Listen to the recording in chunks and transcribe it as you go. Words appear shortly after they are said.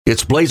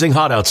It's blazing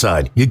hot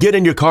outside. You get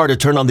in your car to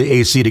turn on the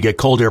AC to get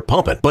cold air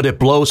pumping, but it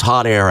blows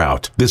hot air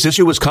out. This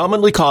issue is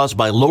commonly caused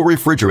by low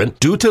refrigerant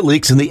due to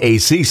leaks in the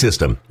AC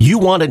system. You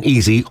want an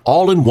easy,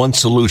 all-in-one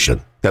solution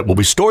that will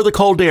restore the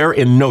cold air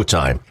in no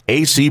time.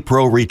 AC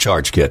Pro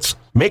Recharge Kits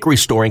make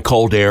restoring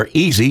cold air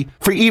easy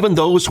for even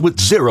those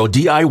with zero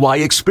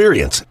DIY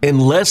experience in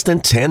less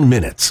than 10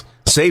 minutes.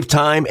 Save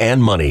time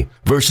and money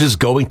versus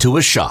going to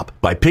a shop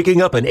by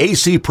picking up an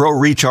AC Pro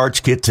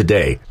Recharge Kit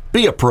today.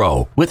 Be a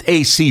pro with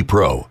AC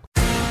Pro.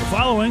 The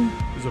following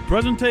is a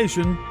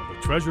presentation of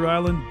the Treasure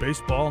Island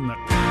Baseball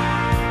Network.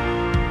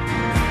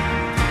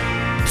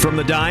 From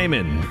the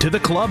diamond to the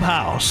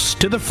clubhouse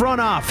to the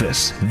front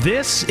office,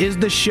 this is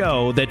the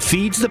show that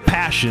feeds the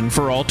passion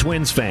for all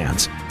Twins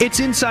fans. It's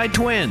Inside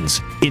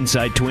Twins.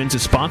 Inside Twins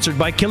is sponsored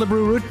by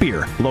Killebrew Root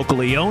Beer.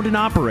 Locally owned and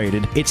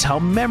operated, it's how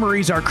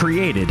memories are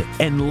created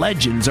and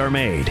legends are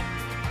made.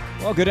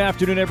 Well, good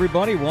afternoon,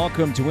 everybody.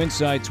 Welcome to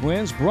Inside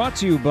Twins, brought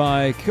to you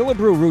by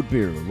Killebrew Root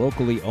Beer.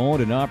 Locally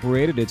owned and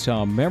operated, it's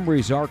how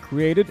memories are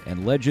created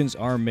and legends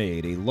are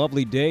made. A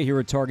lovely day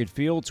here at Target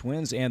Field.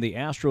 Twins and the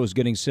Astros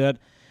getting set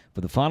for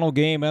the final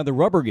game and the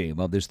rubber game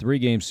of this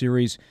three-game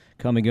series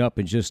coming up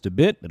in just a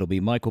bit. It'll be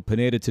Michael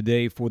Pineda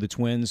today for the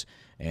Twins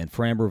and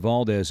Framber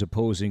Valdez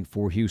opposing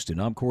for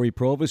Houston. I'm Corey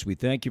Provis. We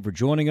thank you for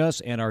joining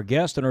us, and our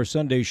guest on our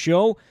Sunday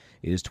show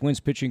is Twins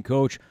pitching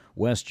coach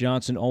Wes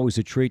Johnson. Always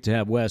a treat to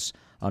have Wes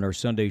on our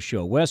Sunday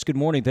show. Wes, good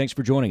morning. Thanks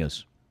for joining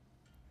us.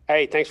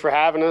 Hey, thanks for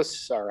having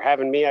us, or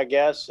having me, I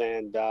guess.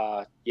 And,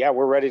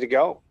 we're ready to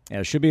go. Yeah,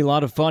 it should be a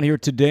lot of fun here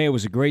today. It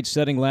was a great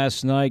setting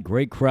last night,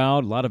 great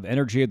crowd, a lot of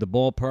energy at the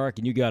ballpark,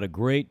 and you got a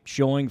great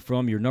showing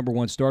from your number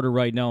one starter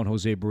right now in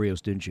Jose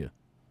Barrios, didn't you?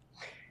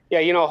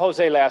 Yeah,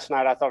 Jose last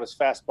night, I thought his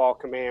fastball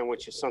command,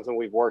 which is something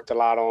we've worked a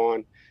lot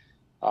on,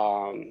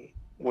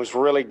 was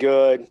really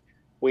good.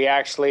 We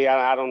actually,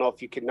 I don't know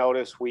if you could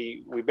notice,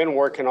 we've been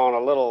working on a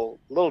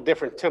little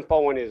different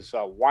tempo in his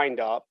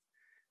windup.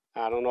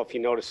 I don't know if you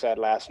noticed that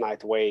last night,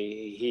 the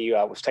way he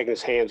was taking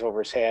his hands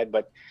over his head,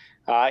 but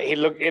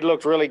it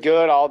looked really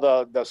good. All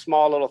the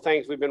small little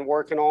things we've been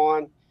working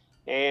on,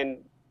 and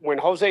when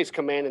Jose's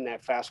commanding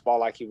that fastball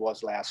like he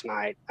was last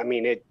night, I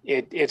mean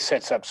it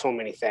sets up so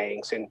many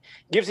things and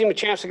gives him a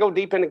chance to go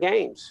deep into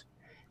games,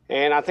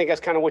 and I think that's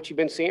kind of what you've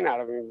been seeing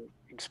out of him,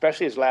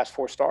 especially his last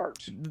four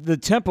starts. The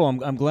tempo,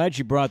 I'm glad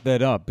you brought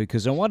that up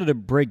because I wanted to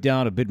break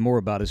down a bit more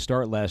about his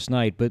start last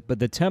night. But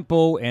the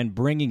tempo and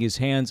bringing his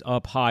hands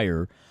up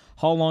higher.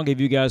 How long have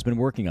you guys been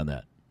working on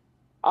that?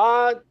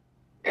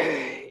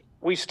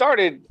 We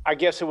started, I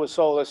guess it was,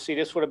 let's see,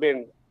 this would have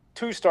been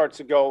 2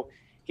 starts ago.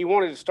 He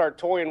wanted to start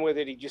toying with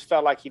it. He just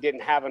felt like he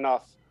didn't have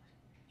enough.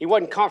 He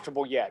wasn't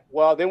comfortable yet.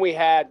 Well, then we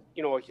had,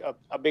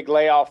 a big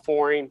layoff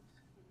for him.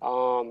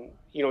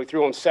 He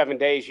threw on 7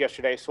 days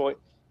yesterday. So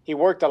he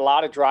worked a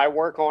lot of dry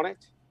work on it,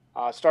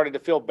 started to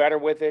feel better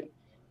with it,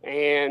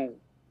 and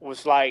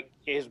was like,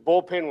 his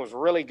bullpen was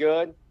really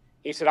good.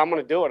 He said, I'm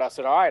going to do it. I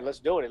said, all right, let's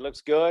do it. It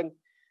looks good.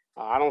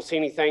 I don't see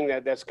anything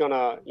that's going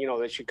to,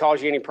 that should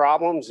cause you any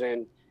problems.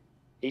 And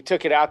he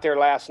took it out there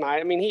last night.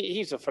 I mean,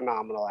 he's a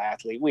phenomenal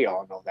athlete. We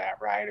all know that,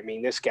 right? I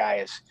mean, this guy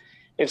is.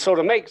 And so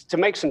to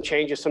make some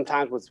changes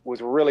sometimes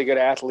with really good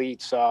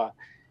athletes,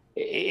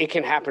 it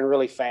can happen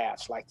really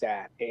fast like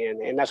that.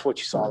 And that's what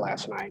you saw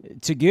last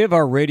night. To give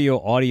our radio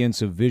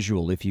audience a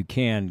visual, if you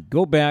can,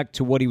 go back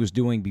to what he was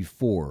doing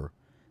before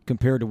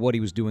compared to what he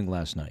was doing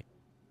last night.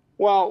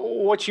 Well,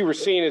 what you were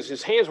seeing is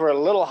his hands were a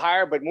little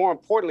higher, but more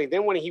importantly,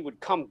 then when he would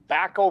come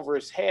back over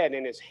his head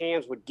and his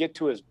hands would get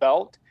to his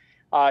belt,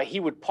 he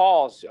would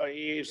pause.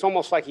 It's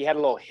almost like he had a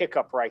little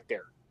hiccup right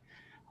there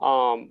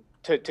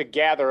to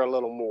gather a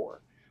little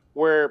more.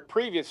 Where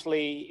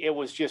previously it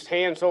was just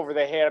hands over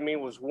the head. I mean,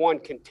 it was one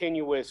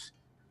continuous,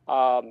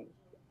 motion.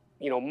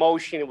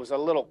 It was a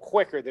little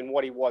quicker than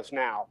what he was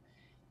now.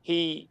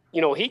 He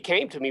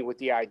came to me with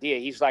the idea.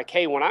 He's like,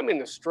 hey, when I'm in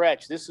the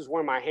stretch, this is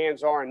where my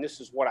hands are and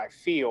this is what I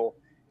feel.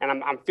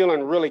 And I'm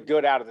feeling really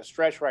good out of the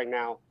stretch right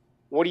now.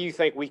 What do you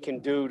think we can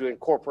do to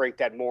incorporate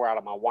that more out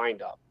of my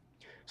windup?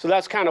 So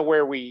that's kind of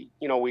where we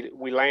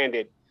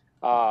landed.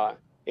 And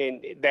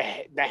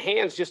the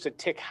hands just a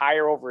tick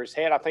higher over his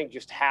head, I think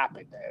just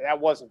happened.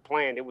 That wasn't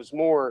planned. It was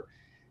more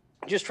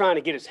just trying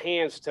to get his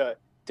hands to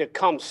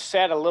come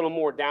set a little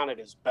more down at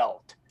his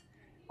belt.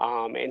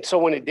 And so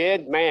when it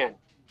did, man,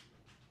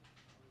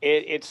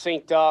 it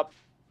synced up.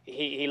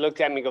 He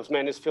looked at me and goes,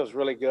 man, this feels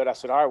really good. I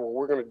said, all right, well,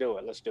 we're going to do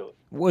it. Let's do it.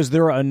 Was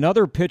there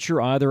another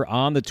pitcher either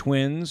on the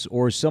Twins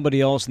or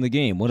somebody else in the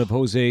game, one of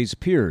Jose's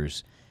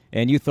peers,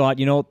 and you thought,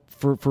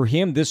 for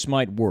him, this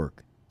might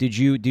work? Did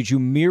you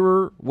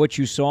mirror what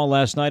you saw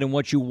last night and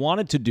what you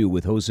wanted to do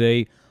with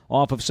Jose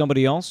off of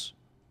somebody else?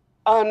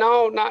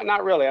 No,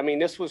 not really. I mean,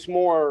 this was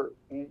more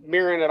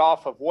mirroring it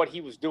off of what he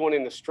was doing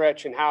in the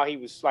stretch and how he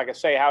was, like I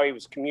say, how he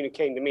was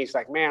communicating to me. It's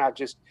like, man,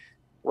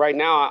 right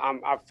now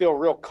I feel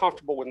real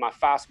comfortable with my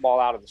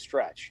fastball out of the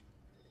stretch.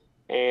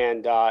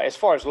 And as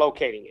far as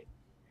locating it,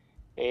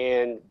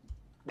 and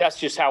that's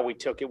just how we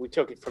took it. We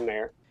took it from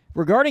there.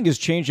 Regarding his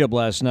changeup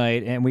last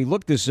night, and we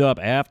looked this up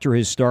after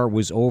his start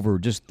was over,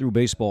 just through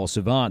Baseball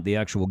Savant, the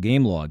actual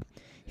game log,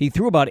 he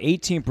threw about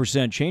 18%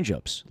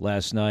 changeups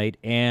last night,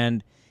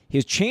 and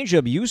his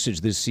changeup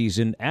usage this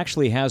season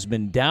actually has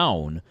been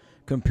down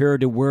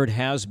compared to where it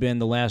has been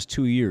the last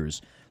 2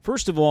 years.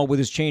 First of all, with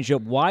his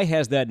changeup, why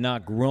has that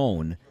not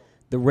grown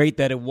the rate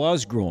that it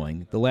was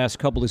growing the last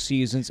couple of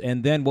seasons?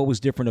 And then what was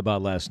different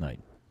about last night?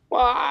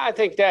 Well, I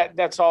think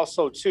that's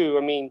also too.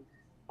 I mean,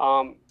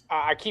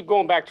 I keep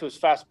going back to his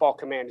fastball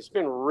command. It's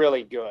been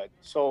really good.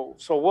 So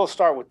we'll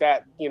start with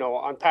that.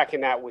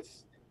 Unpacking that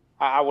with,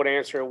 I would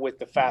answer it with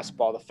the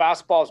fastball. The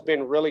fastball has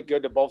been really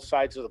good to both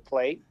sides of the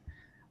plate.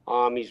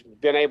 He's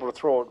been able to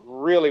throw it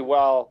really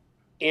well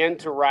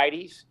into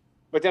righties,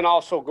 but then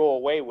also go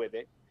away with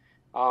it.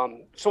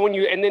 And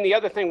then the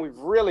other thing we've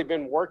really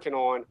been working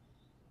on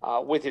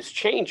with his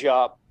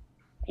changeup,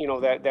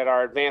 that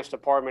our advanced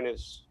department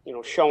has,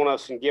 shown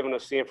us and given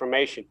us the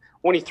information.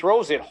 When he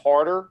throws it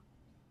harder,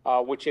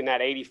 which in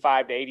that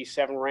 85 to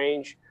 87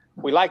 range,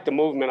 we like the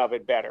movement of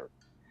it better.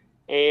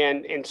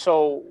 And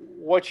so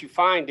what you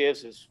find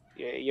is,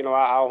 I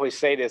always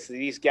say this,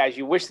 these guys,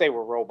 you wish they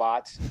were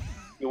robots.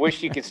 You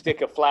wish you could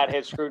stick a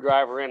flathead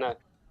screwdriver in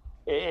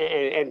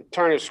and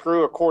turn a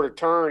screw a quarter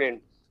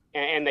turn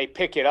and they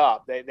pick it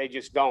up. They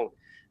just don't.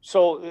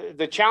 So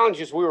the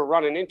challenges we were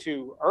running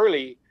into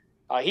early,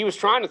 he was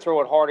trying to throw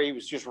it harder. He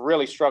was just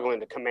really struggling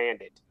to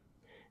command it.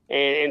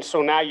 And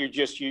so now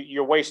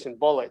you're wasting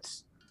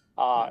bullets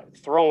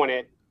throwing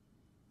it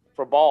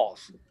for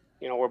balls.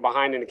 We're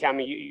behind in the count. I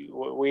mean,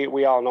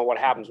 we all know what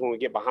happens when we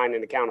get behind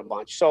in the count a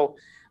bunch. So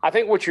I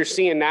think what you're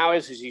seeing now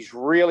is he's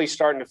really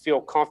starting to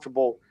feel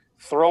comfortable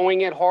throwing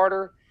it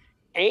harder,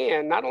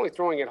 and not only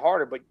throwing it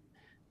harder, but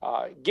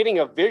getting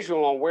a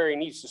visual on where he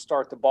needs to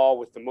start the ball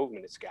with the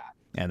movement it's got.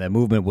 And that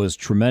movement was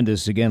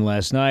tremendous again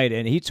last night.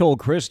 And he told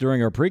Chris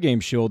during our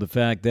pregame show the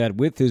fact that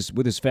with his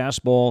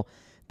fastball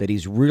that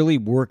he's really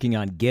working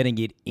on getting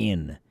it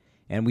in.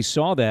 And we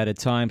saw that at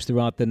times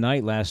throughout the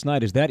night last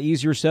night. Is that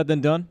easier said than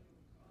done?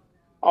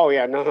 Oh,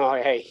 yeah. No.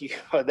 Hey,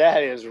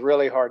 that is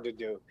really hard to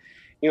do.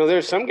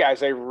 There's some guys,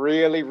 they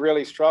really,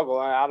 really struggle.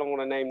 I don't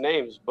want to name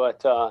names,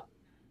 but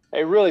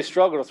they really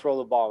struggle to throw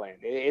the ball in.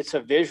 It's a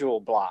visual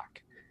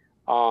block.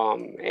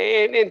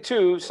 And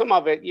two, some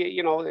of it,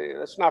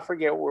 let's not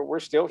forget we're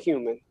still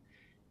human.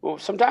 Well,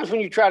 sometimes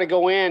when you try to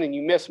go in and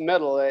you miss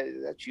middle,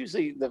 that's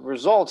usually the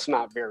result's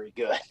not very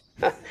good.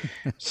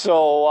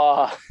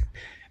 So,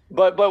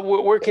 but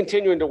we're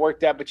continuing to work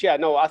that. But yeah,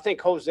 no, I think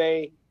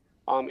Jose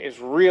is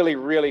really,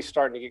 really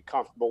starting to get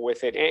comfortable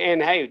with it.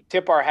 And hey,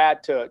 tip our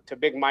hat to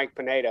Big Mike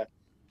Pineda,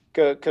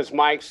 because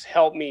Mike's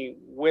helped me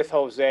with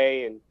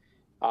Jose, and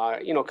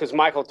because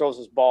Michael throws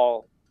his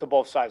ball to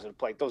both sides of the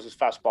plate, throws his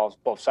fastballs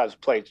both sides of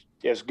the plate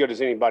as good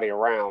as anybody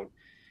around.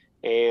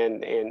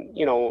 And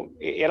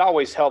it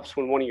always helps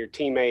when one of your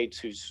teammates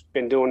who's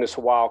been doing this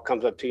a while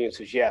comes up to you and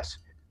says, yes,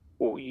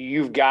 well,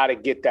 you've got to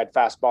get that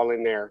fastball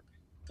in there,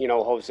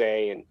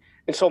 Jose.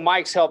 And so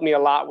Mike's helped me a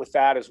lot with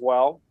that as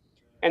well.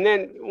 And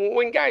then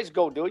when guys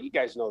go do it, you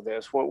guys know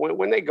this,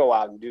 when they go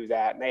out and do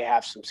that and they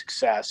have some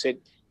success,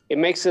 it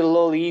makes it a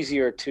little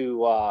easier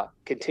to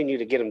continue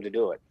to get them to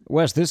do it.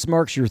 Wes, this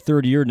marks your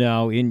third year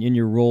now in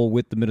your role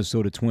with the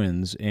Minnesota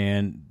Twins,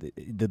 and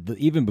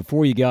even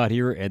before you got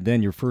here and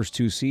then your first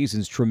two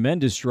seasons,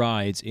 tremendous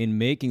strides in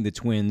making the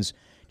Twins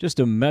just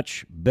a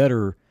much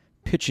better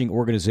pitching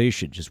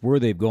organization, just where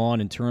they've gone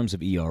in terms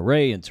of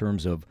ERA, in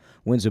terms of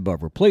wins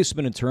above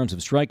replacement, in terms of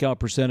strikeout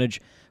percentage.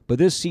 But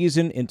this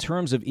season, in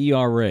terms of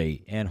ERA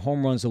and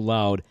home runs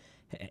allowed,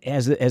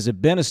 has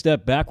it been a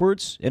step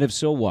backwards? And if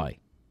so, why?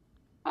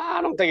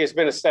 I don't think it's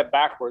been a step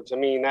backwards. I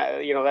mean,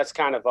 that's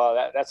kind of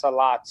that's a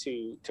lot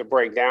to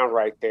break down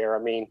right there. I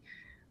mean,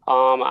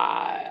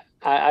 I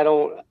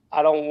don't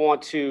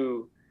want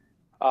to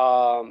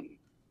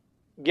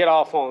get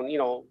off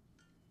on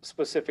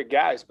specific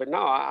guys, but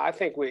no, I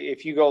think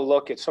if you go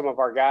look at some of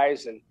our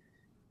guys and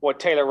what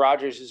Taylor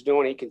Rogers is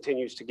doing, he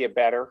continues to get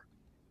better.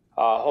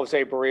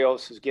 Jose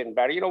Barrios is getting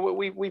better.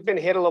 We've been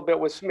hit a little bit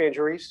with some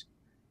injuries.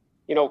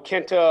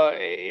 Kenta,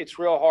 it's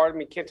real hard. I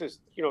mean, Kenta's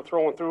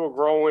throwing through a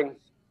growing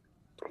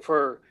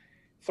for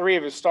 3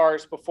 of his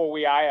starts before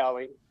we IL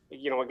him.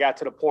 It got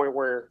to the point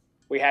where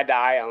we had to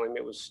IL him.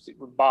 It was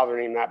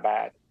bothering him that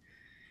bad.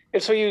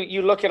 And so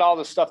you look at all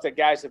the stuff that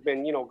guys have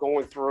been,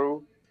 going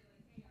through.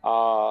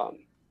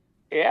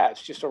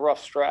 It's just a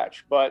rough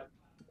stretch. But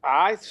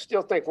I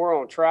still think we're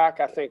on track.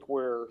 I think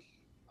we're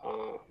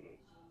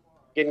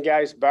getting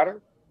guys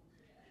better.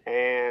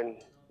 And,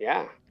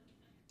 yeah.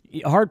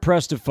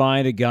 Hard-pressed to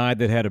find a guy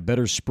that had a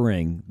better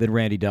spring than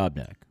Randy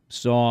Dobnak.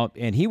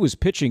 And he was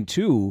pitching,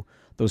 too,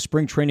 those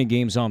spring training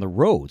games on the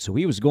road. So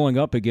he was going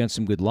up against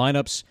some good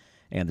lineups,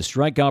 and the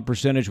strikeout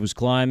percentage was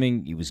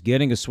climbing. He was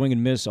getting a swing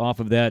and miss off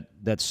of that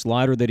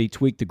slider that he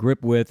tweaked the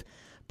grip with.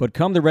 But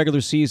come the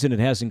regular season, it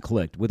hasn't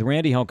clicked. With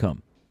Randy, how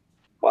come?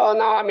 Well,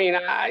 no, I mean,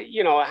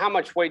 how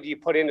much weight do you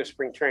put into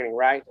spring training,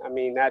 right? I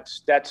mean,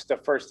 that's the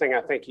first thing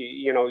I think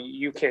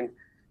you can.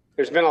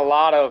 There's been a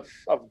lot of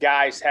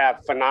guys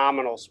have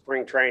phenomenal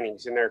spring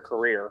trainings in their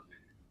career.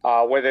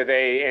 whether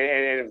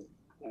they and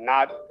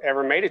not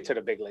ever made it to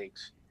the big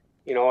leagues.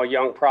 You know, a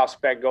young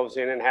prospect goes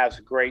in and has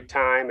a great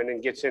time and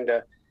then gets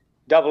into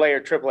AA or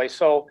AAA.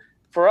 So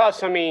for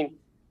us, I mean,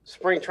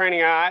 spring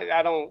training,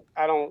 I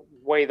don't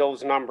weigh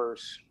those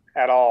numbers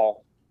at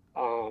all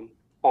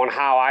on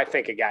how I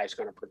think a guy's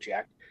going to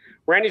project.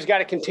 Randy's got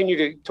to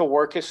continue to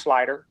work his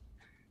slider.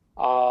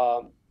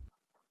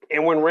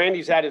 And when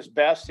Randy's at his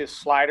best, his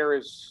slider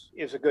is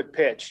a good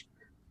pitch.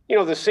 You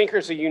know, the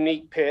sinker's a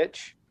unique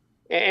pitch,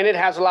 and it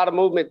has a lot of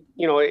movement.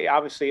 You know,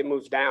 obviously it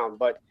moves down,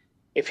 but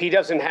if he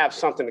doesn't have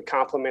something to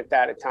complement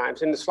that at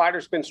times, and the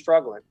slider's been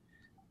struggling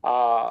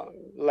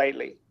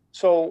lately.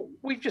 So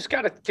we've just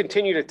got to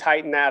continue to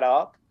tighten that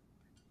up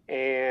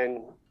and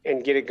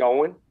get it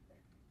going.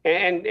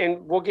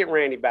 And we'll get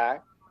Randy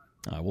back.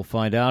 We'll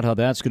find out how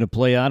that's going to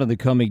play out in the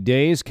coming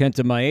days.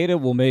 Kenta Maeda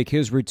will make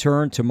his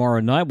return tomorrow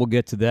night. We'll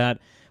get to that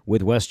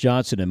with Wes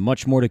Johnson and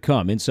much more to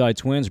come. Inside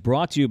Twins,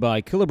 brought to you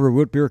by Killebrew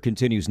Root Beer,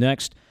 continues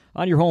next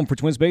on your home for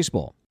Twins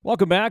baseball.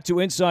 Welcome back to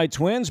Inside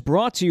Twins,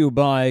 brought to you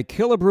by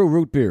Killebrew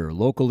Root Beer,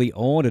 locally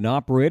owned and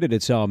operated.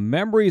 It's how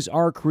memories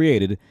are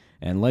created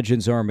and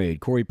legends are made.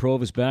 Corey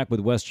Provis back with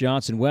Wes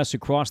Johnson. Wes,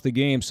 across the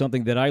game,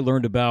 something that I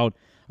learned about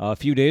a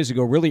few days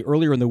ago, really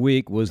earlier in the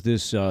week, was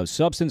this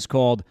substance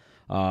called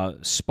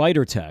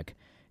Spider Tech.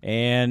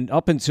 And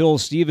up until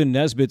Stephen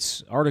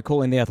Nesbitt's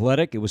article in The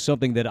Athletic, it was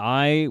something that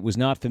I was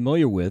not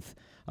familiar with,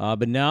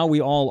 but now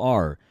we all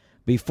are.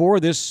 Before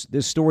this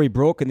story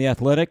broke in The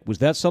Athletic, was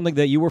that something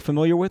that you were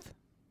familiar with?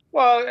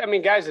 Well, I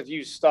mean, guys have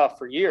used stuff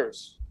for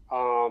years.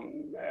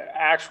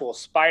 Actual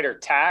spider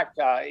tack,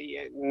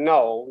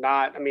 no,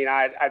 not. I mean,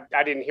 I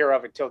didn't hear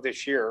of it till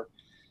this year.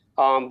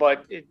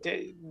 But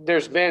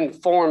there's been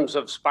forms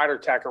of spider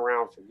tack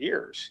around for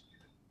years.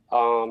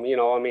 You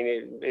know, I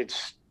mean,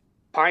 it's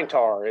pine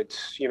tar,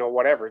 it's, you know,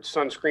 whatever, it's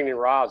sunscreen and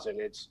rosin.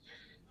 It's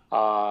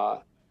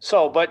but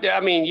I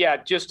mean, yeah,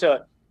 just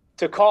to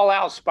call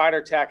out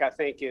spider tack, I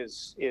think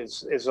is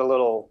a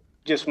little,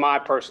 just my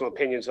personal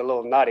opinion, is a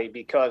little nutty,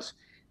 because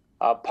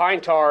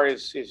pine tar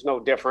is no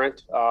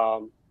different,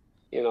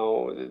 you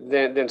know,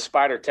 than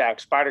spider tack.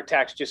 Spider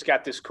tack's just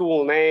got this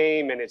cool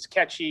name, and it's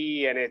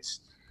catchy, and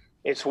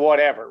it's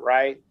whatever,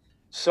 right?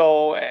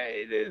 So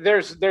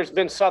there's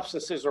been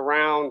substances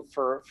around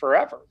for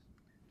forever.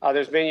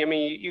 There's been, I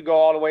mean, you go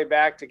all the way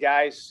back to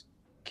guys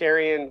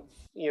carrying,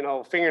 you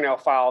know, fingernail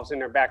files in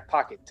their back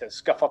pocket to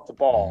scuff up the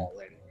ball.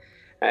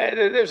 And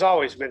there's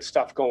always been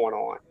stuff going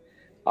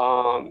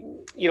on.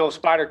 You know,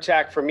 spider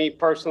tack for me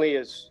personally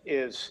is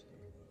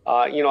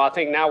you know, I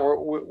think now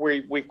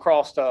we've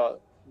crossed the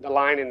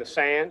line in the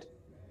sand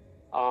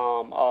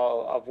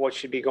of what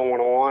should be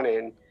going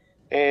on.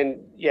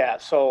 And yeah,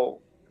 so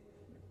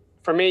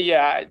for me,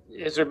 yeah,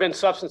 has there been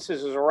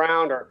substances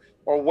around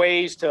or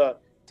ways to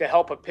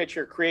help a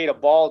pitcher create a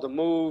ball to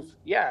move?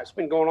 Yeah, it's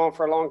been going on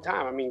for a long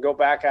time. I mean, go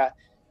back,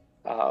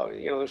 you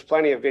know, there's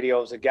plenty of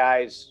videos of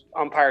guys,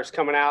 umpires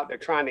coming out, they're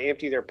trying to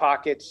empty their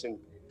pockets, and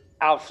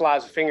out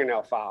flies a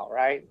fingernail file,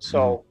 right?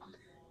 So,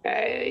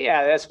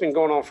 yeah, that's been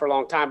going on for a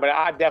long time. But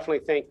I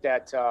definitely think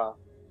that,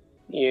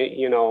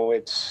 you know,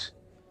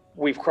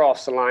 we've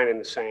crossed the line in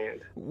the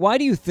sand. Why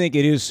do you think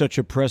it is such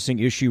a pressing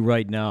issue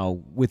right now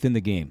within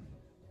the game?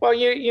 Well,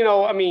 you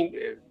know, I mean,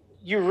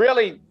 you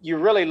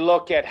really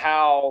look at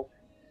how,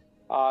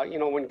 you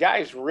know, when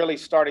guys really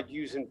started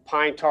using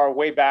pine tar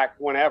way back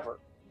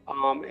whenever,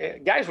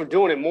 guys were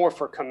doing it more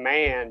for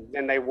command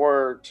than they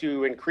were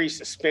to increase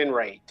the spin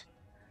rate,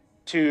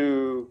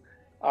 to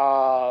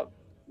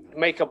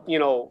make up, you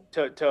know,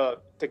 to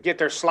get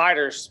their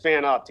sliders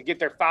spin up, to get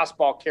their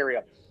fastball carry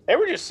up. They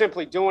were just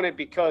simply doing it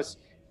because,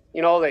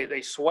 you know,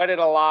 they sweated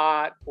a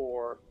lot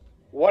or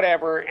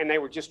whatever, and they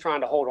were just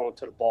trying to hold on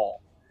to the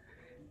ball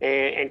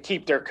and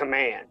keep their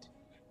command.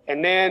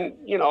 And then,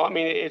 you know, I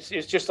mean, it's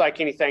just like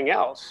anything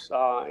else,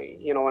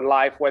 you know, in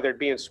life, whether it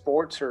be in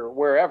sports or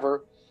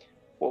wherever.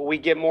 Well, we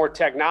get more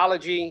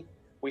technology,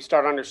 we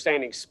start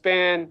understanding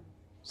spin.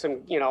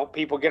 Some, you know,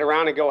 people get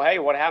around and go, hey,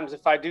 what happens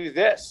if I do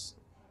this?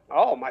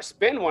 Oh, my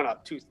spin went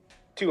up to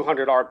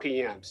 200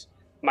 RPMs.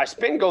 My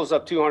spin goes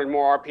up 200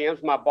 more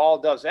RPMs, my ball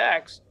does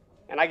X,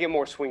 and I get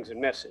more swings and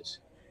misses.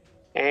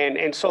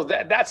 And so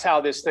that's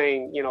how this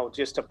thing, you know,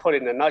 just to put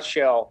it in a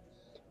nutshell,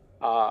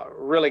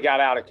 really got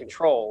out of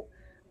control.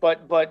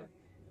 But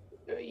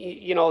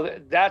you know,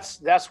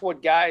 that's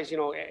what guys, you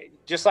know,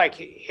 just like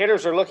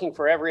hitters are looking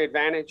for every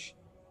advantage,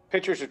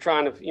 pitchers are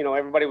trying to, you know,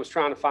 everybody was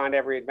trying to find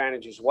every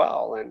advantage as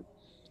well.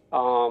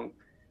 And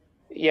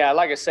yeah,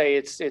 like I say,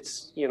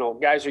 it's you know,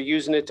 guys are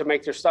using it to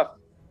make their stuff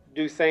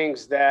do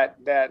things that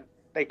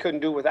they couldn't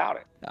do without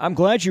it. I'm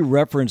glad you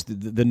referenced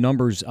the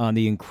numbers on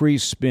the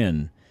increased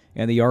spin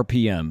and the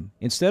RPM.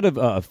 Instead of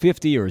a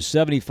 50 or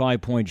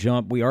 75-point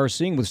jump, we are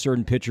seeing with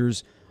certain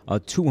pitchers a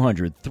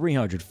 200,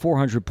 300,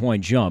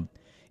 400-point jump.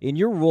 In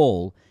your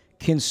role,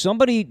 can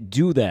somebody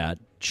do that,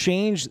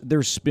 change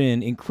their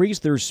spin, increase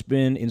their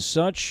spin in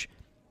such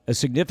a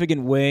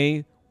significant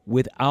way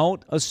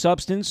without a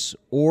substance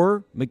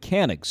or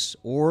mechanics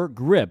or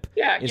grip?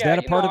 Yeah, is that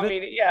a part of it? I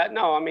mean, yeah,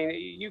 no, I mean,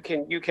 you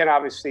can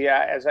obviously,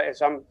 as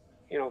I'm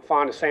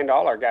fond of saying to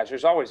all our guys,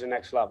 there's always a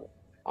next level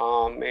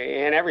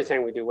in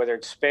everything we do, whether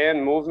it's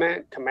spin,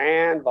 movement,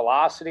 command,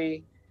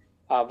 velocity.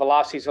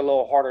 Velocity is a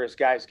little harder as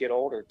guys get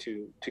older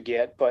to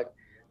get, but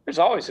there's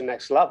always a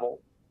next level.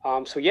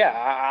 So yeah,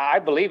 I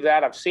believe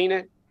that. I've seen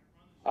it.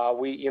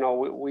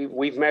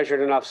 We've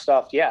measured enough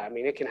stuff. Yeah, I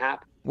mean, it can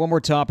happen. One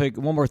more topic,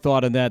 one more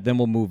thought on that, then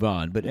we'll move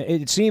on. But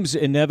it seems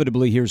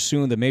inevitably here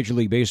soon that Major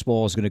League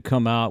Baseball is going to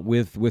come out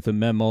with a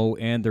memo,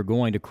 and they're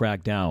going to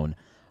crack down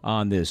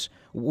on this.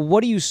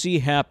 What do you see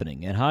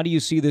happening, and how do you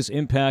see this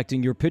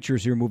impacting your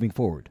pitchers here moving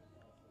forward?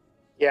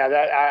 Yeah,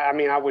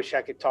 I wish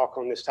I could talk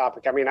on this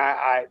topic. I mean,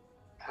 I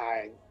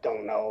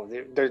don't know.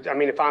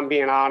 If I'm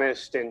being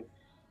honest, and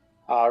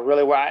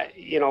really,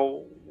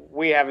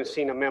 we haven't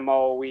seen a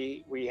memo.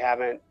 We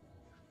haven't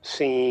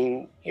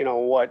seen,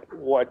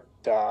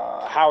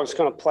 how it's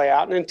going to play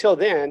out. And until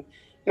then,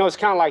 it's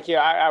kind of like,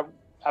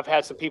 I've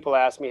had some people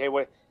ask me, hey,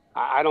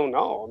 I don't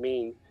know. I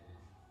mean,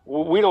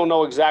 we don't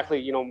know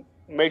exactly,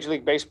 Major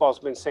League Baseball's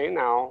been saying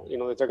now,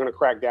 that they're going to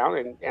crack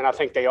down, and I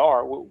think they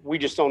are. We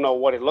just don't know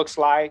what it looks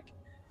like.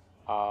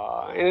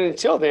 And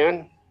until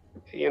then,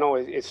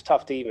 it's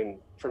tough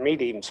for me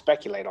to even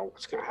speculate on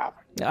what's going to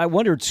happen. I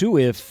wonder, too,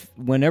 if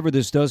whenever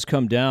this does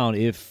come down,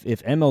 if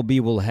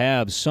MLB will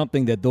have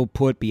something that they'll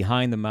put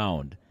behind the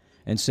mound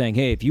and saying,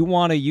 hey, if you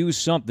want to use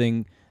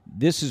something,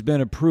 this has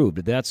been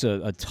approved. That's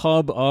a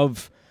tub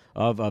of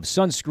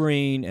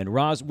sunscreen and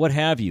what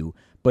have you.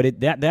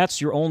 But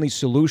that's your only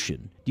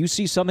solution. Do you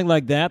see something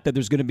like that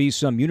there's going to be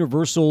some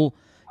universal,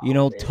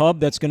 tub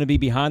that's going to be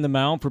behind the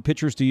mound for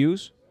pitchers to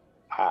use?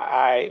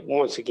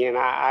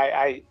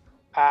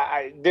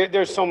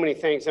 There's so many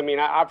things. I mean,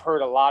 I've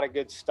heard a lot of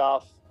good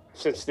stuff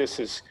since this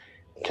is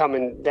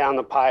coming down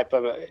the pipe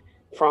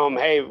from,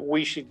 hey,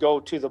 we should go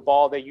to the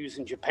ball they use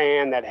in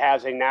Japan that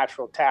has a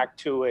natural tack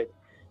to it,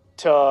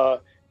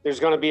 to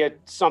there's going to be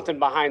something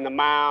behind the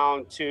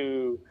mound,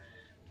 to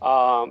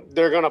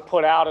they're going to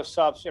put out a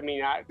substance. I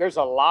mean, there's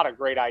a lot of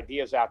great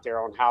ideas out there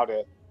on how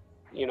to,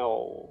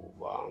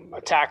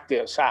 attack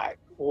this.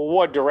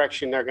 What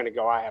direction they're going to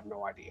go, I have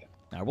no idea.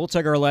 All right, we'll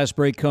take our last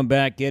break, come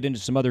back, get into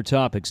some other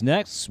topics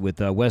next with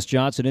Wes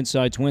Johnson.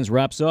 Inside Twins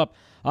wraps up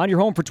on your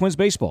home for Twins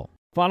baseball.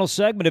 Final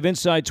segment of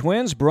Inside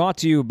Twins brought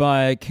to you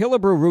by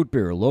Killebrew Root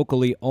Beer,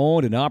 locally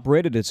owned and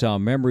operated. It's how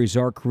memories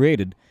are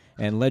created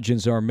and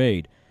legends are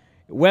made.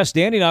 Wes,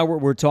 Danny and I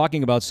were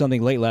talking about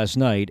something late last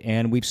night,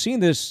 and we've seen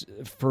this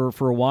for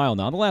a while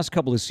now, the last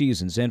couple of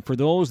seasons. And for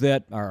those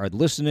that are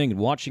listening and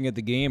watching at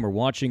the game or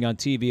watching on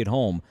TV at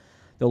home,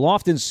 they'll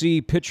often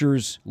see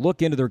pitchers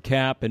look into their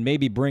cap and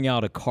maybe bring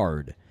out a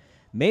card,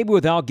 maybe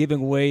without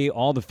giving away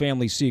all the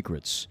family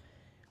secrets.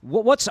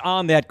 What's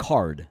on that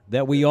card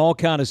that we all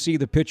kind of see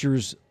the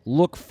pitchers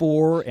look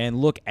for and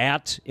look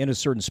at in a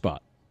certain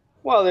spot?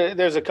 Well,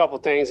 there's a couple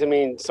things. I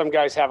mean, some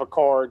guys have a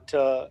card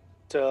to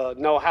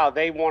know how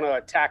they want to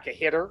attack a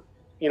hitter,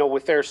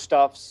 with their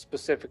stuff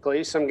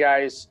specifically. Some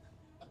guys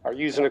are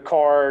using a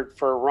card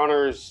for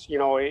runners,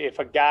 if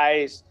a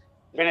guy's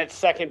been at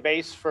second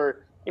base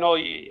for, a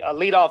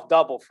leadoff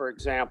double, for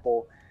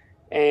example,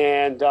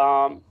 and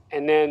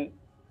then,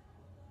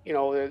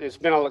 there's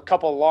been a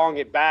couple of long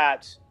at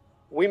bats.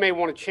 We may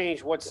want to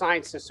change what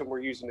sign system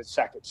we're using at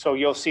second. So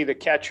you'll see the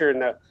catcher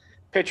and the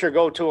pitcher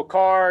go to a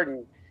card,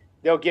 and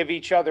they'll give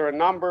each other a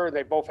number.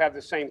 They both have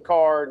the same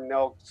card, and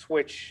they'll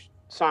switch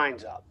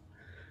signs up.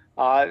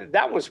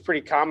 That was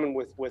pretty common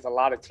with a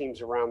lot of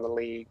teams around the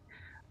league.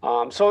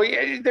 So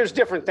there's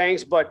different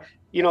things, but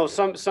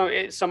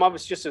some of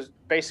it's just a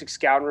basic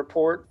scouting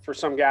report for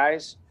some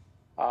guys.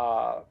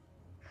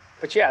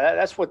 But yeah,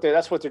 that's what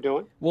they're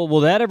doing. Well, will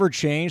that ever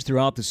change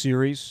throughout the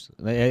series?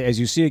 As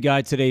you see a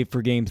guy today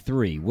for Game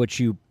 3, what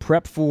you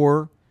prepped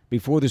for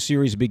before the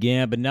series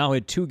began, but now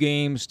had 2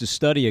 games to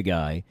study a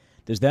guy.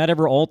 Does that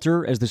ever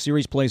alter as the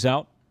series plays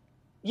out?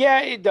 Yeah,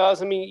 it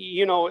does. I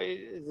mean,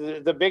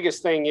 the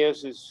biggest thing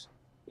is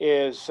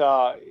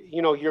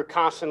you're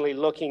constantly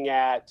looking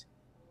at,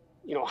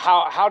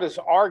 how does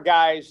our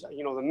guys,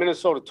 the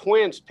Minnesota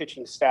Twins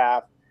pitching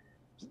staff,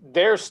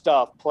 their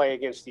stuff play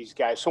against these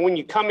guys. So when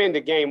you come into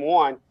Game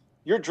 1,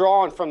 you're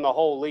drawing from the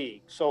whole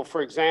league. So,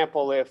 for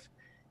example,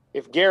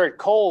 if Garrett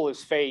Cole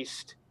has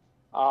faced,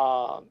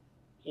 the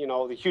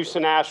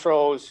Houston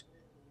Astros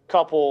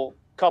couple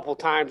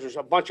times, there's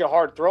a bunch of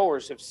hard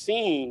throwers have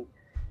seen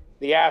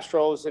the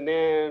Astros, and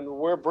then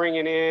we're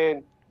bringing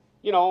in,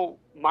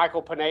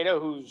 Michael Pineda,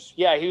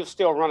 he'll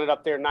still run it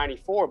up there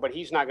 94, but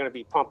he's not going to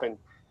be pumping,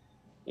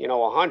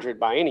 100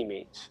 by any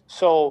means.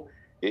 So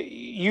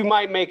you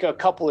might make a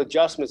couple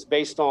adjustments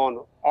based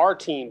on our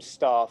team's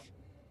stuff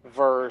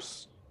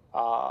versus,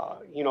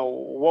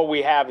 what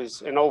we have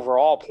is an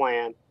overall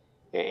plan.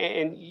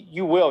 And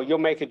you'll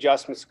make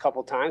adjustments a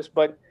couple times,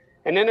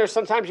 and then there's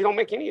sometimes you don't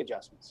make any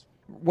adjustments.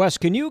 Wes,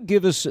 can you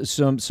give us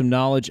some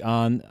knowledge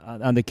on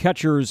the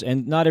catchers,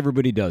 and not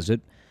everybody does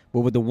it,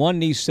 but with the one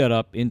knee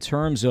setup in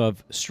terms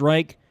of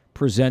strike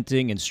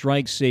presenting and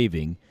strike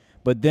saving,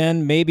 but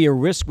then maybe a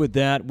risk with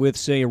that with,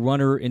 say, a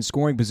runner in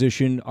scoring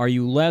position? Are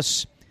you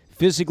less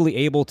physically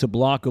able to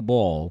block a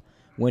ball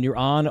when you're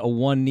on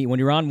one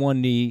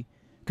knee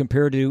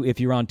compared to if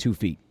you're on 2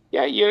 feet?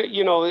 Yeah,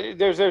 you know,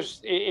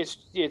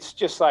 it's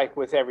just like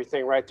with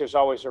everything, right? There's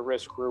always a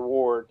risk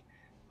reward.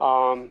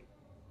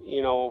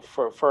 You know,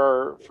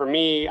 for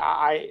me,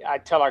 I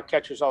tell our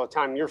catchers all the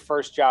time, your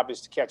first job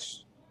is to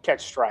catch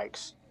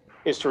strikes,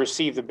 is to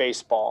receive the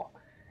baseball.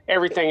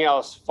 Everything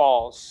else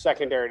falls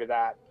secondary to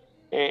that.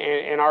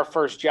 And our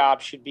first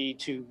job should be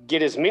to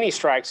get as many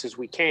strikes as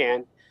we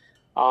can,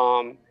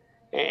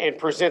 and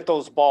present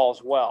those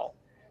balls well.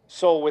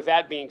 So with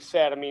that being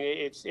said, I mean,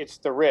 it's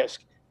the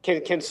risk.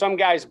 Can some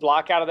guys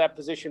block out of that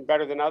position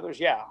better than others?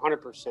 Yeah,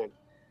 100%.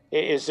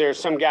 Is there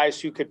some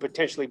guys who could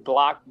potentially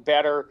block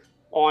better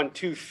on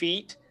 2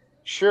 feet?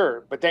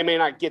 Sure, but they may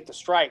not get the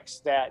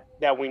strikes that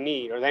we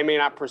need, or they may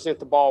not present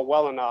the ball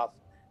well enough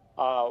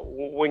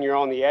when you're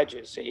on the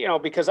edges. You know,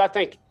 because I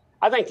think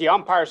the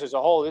umpires as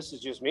a whole, this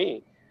is just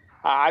me,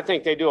 I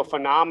think they do a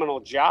phenomenal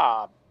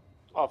job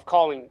of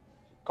calling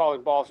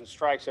balls and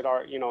strikes that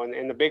are, you know,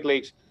 in the big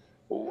leagues.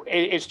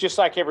 It's just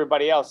like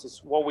everybody else.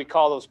 It's what we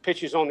call those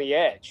pitches on the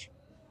edge.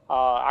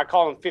 I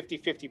call them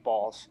 50-50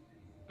 balls.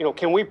 You know,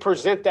 can we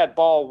present that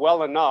ball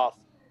well enough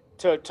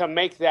to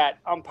make that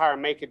umpire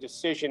make a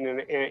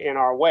decision in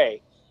our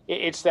way?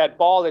 It's that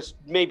ball that's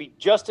maybe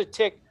just a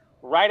tick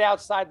right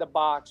outside the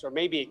box, or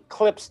maybe it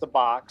clips the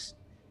box.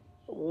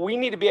 We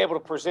need to be able to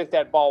present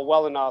that ball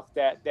well enough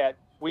that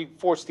we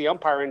force the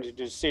umpire into the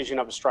decision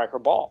of a strike or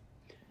ball.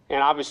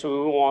 And obviously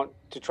we want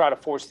to try to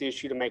force the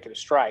issue to make it a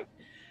strike.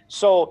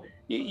 So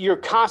you're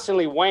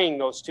constantly weighing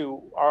those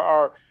two.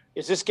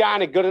 Is this guy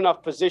in a good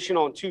enough position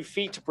on 2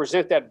 feet to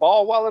present that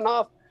ball well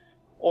enough?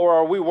 Or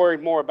are we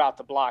worried more about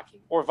the blocking,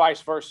 or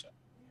vice versa?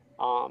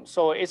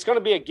 So it's going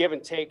to be a give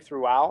and take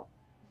throughout.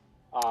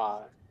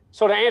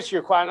 So to answer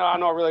your question, I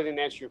know I really didn't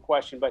answer your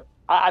question, but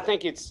I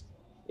think it's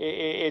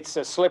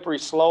a slippery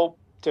slope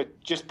to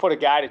just put a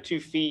guy to 2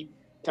 feet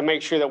to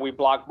make sure that we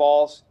block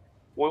balls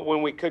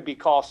when we could be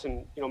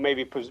costing, you know,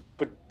 maybe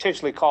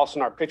potentially costing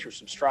our pitcher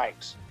some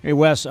strikes. Hey,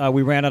 Wes,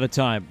 we ran out of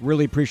time.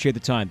 Really appreciate the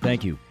time.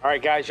 Thank you. All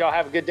right, guys, y'all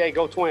have a good day.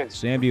 Go Twins.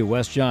 Sam to you,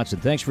 Wes Johnson.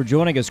 Thanks for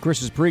joining us.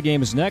 Chris's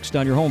pregame is next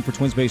on your home for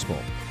Twins baseball.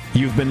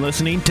 You've been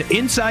listening to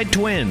Inside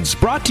Twins,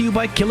 brought to you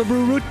by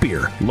Killebrew Root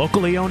Beer.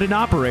 Locally owned and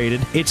operated,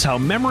 it's how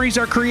memories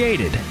are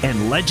created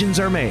and legends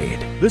are made.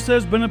 This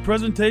has been a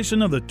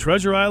presentation of the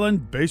Treasure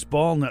Island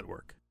Baseball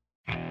Network.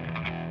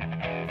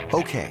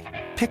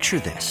 Okay, picture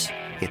this.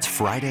 It's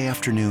Friday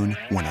afternoon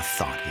when a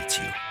thought hits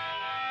you.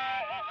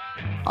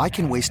 I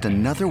can waste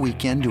another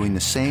weekend doing the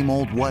same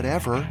old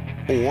whatever,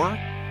 or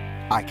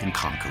I can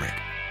conquer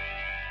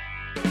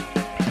it.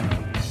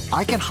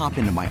 I can hop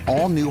into my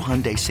all-new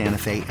Hyundai Santa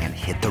Fe and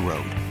hit the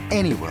road.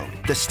 Any road.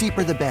 The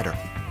steeper, the better.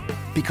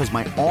 Because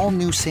my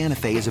all-new Santa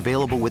Fe is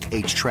available with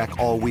H-Track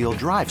all-wheel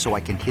drive, so I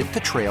can hit the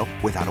trail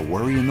without a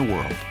worry in the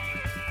world.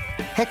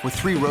 Heck, with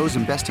 3 rows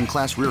and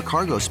best-in-class rear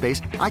cargo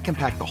space, I can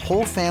pack the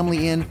whole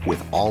family in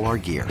with all our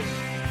gear.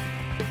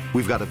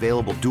 We've got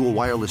available dual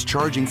wireless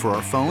charging for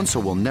our phones, so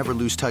we'll never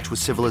lose touch with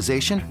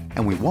civilization,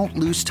 and we won't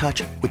lose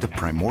touch with the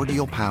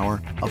primordial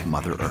power of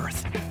Mother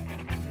Earth.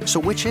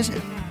 So which is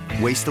it?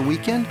 Waste the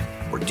weekend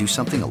or do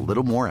something a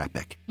little more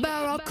epic?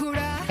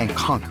 And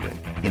conquer it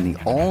in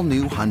the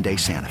all-new Hyundai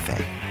Santa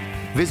Fe.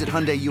 Visit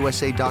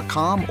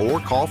HyundaiUSA.com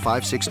or call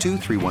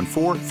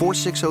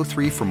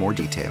 562-314-4603 for more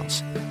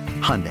details.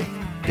 Hyundai,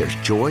 there's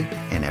joy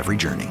in every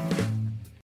journey.